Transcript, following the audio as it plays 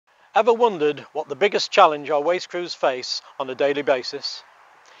Ever wondered what the biggest challenge our waste crews face on a daily basis?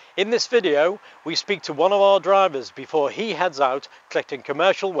 In this video, we speak to one of our drivers before he heads out collecting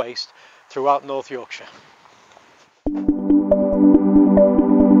commercial waste throughout North Yorkshire.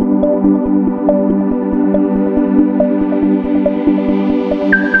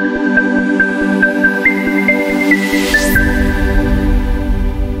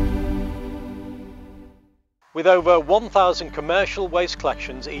 With over 1,000 commercial waste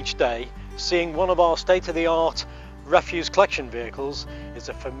collections each day, seeing one of our state-of-the-art refuse collection vehicles is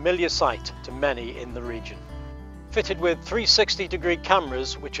a familiar sight to many in the region. Fitted with 360-degree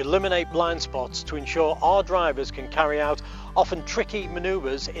cameras which eliminate blind spots to ensure our drivers can carry out often tricky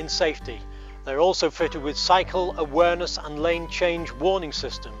manoeuvres in safety, they're also fitted with cycle awareness and lane change warning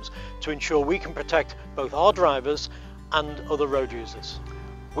systems to ensure we can protect both our drivers and other road users.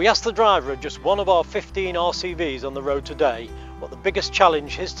 We asked the driver of just one of our 15 RCVs on the road today what the biggest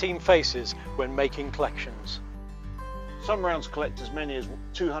challenge his team faces when making collections. Some rounds collect as many as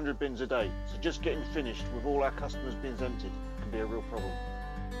 200 bins a day, so just getting finished with all our customers' bins emptied can be a real problem.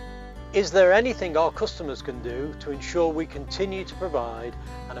 Is there anything our customers can do to ensure we continue to provide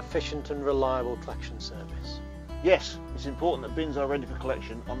an efficient and reliable collection service? Yes, it's important that bins are ready for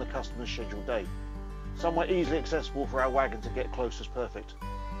collection on the customer's scheduled day. Somewhere easily accessible for our wagon to get close is perfect.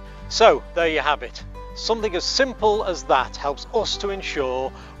 So there you have it. Something as simple as that helps us to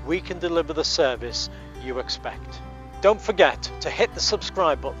ensure we can deliver the service you expect. Don't forget to hit the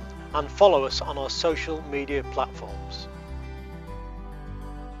subscribe button and follow us on our social media platforms.